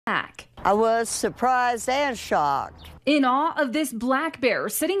I was surprised and shocked. In awe of this black bear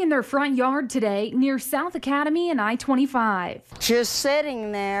sitting in their front yard today near South Academy and I-25. Just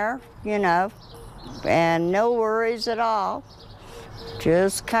sitting there, you know, and no worries at all.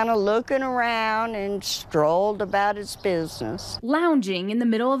 Just kind of looking around and strolled about its business. Lounging in the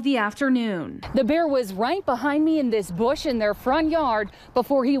middle of the afternoon. The bear was right behind me in this bush in their front yard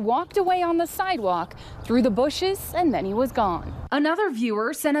before he walked away on the sidewalk through the bushes, and then he was gone. Another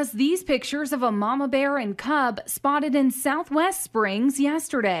viewer sent us these pictures of a mama bear and cub spotted in Southwest Springs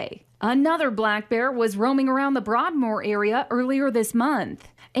yesterday. Another black bear was roaming around the Broadmoor area earlier this month.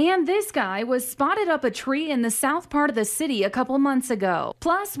 And this guy was spotted up a tree in the south part of the city a couple months ago.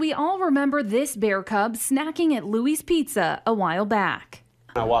 Plus, we all remember this bear cub snacking at Louie's Pizza a while back.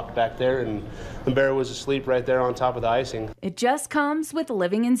 I walked back there and the bear was asleep right there on top of the icing. It just comes with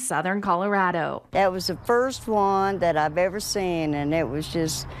living in southern Colorado. That was the first one that I've ever seen, and it was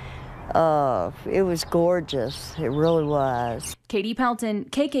just, it was gorgeous. It really was. Katie Pelton,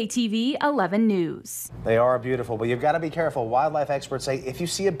 KKTV 11 News. They are beautiful, but you've got to be careful. Wildlife experts say if you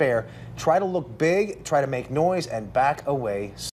see a bear, try to look big, try to make noise, and back away.